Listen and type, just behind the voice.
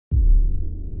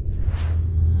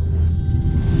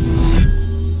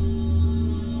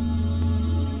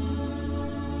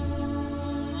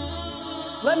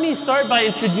Let me start by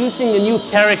introducing a new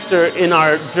character in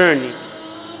our journey.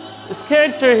 This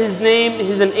character, he's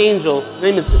an angel. His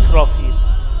name is Israfil.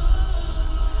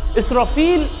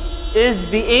 Israfil is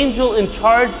the angel in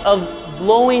charge of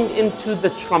blowing into the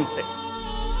trumpet,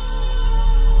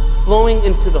 blowing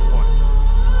into the horn.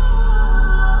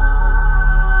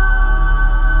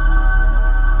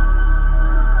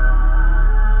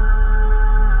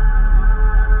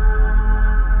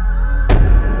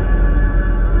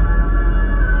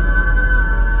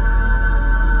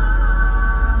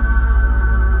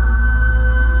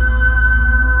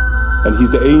 And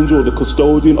he's the angel, the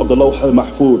custodian of the Lawh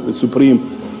al-Mahfuz, the supreme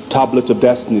tablet of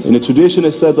destinies. In the tradition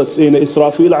it said that Sayyidina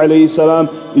Israfil alayhi salam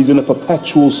is in a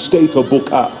perpetual state of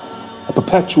buka, a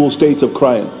perpetual state of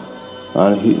crying.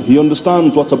 And he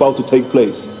understands what's about to take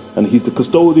place. And he's the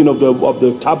custodian of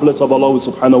the tablet of Allah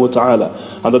subhanahu wa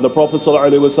ta'ala. And then the Prophet sallallahu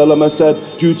alayhi wa sallam has said,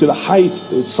 due to the height,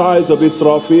 the size of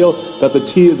Israfil, that the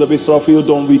tears of Israfil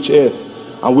don't reach earth.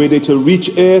 And were they to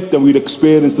reach earth, then we'd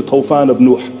experience the tawfan of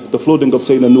Nuh, the flooding of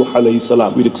Sayyidina Nuh alayhi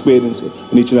salam. We'd experience it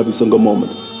in each and every single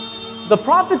moment. The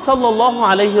Prophet sallallahu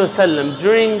alayhi wasallam,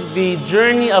 during the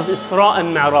journey of Isra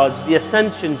and Mi'raj, the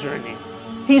ascension journey,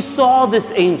 he saw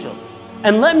this angel.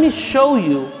 And let me show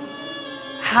you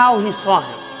how he saw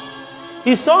him.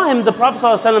 He saw him, the Prophet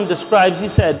sallallahu alayhi wasallam describes, he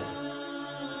said,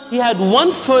 he had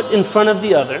one foot in front of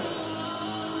the other.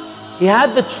 He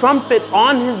had the trumpet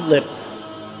on his lips.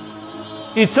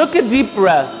 He took a deep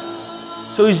breath,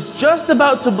 so he's just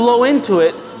about to blow into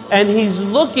it, and he's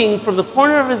looking from the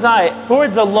corner of his eye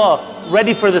towards Allah,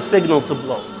 ready for the signal to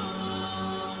blow.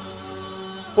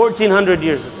 1400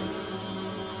 years ago,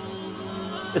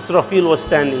 Israfil was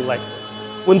standing like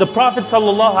this. When the Prophet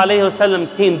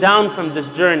ﷺ came down from this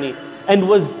journey and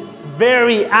was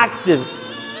very active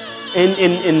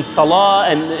in salah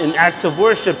and in acts of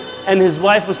worship, and his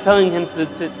wife was telling him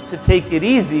to take it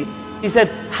easy, he said,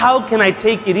 how can I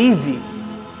take it easy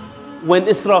when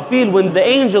Israfil, when the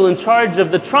angel in charge of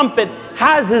the trumpet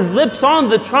has his lips on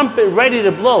the trumpet ready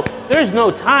to blow? There's no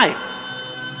time.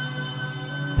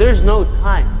 There's no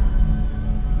time.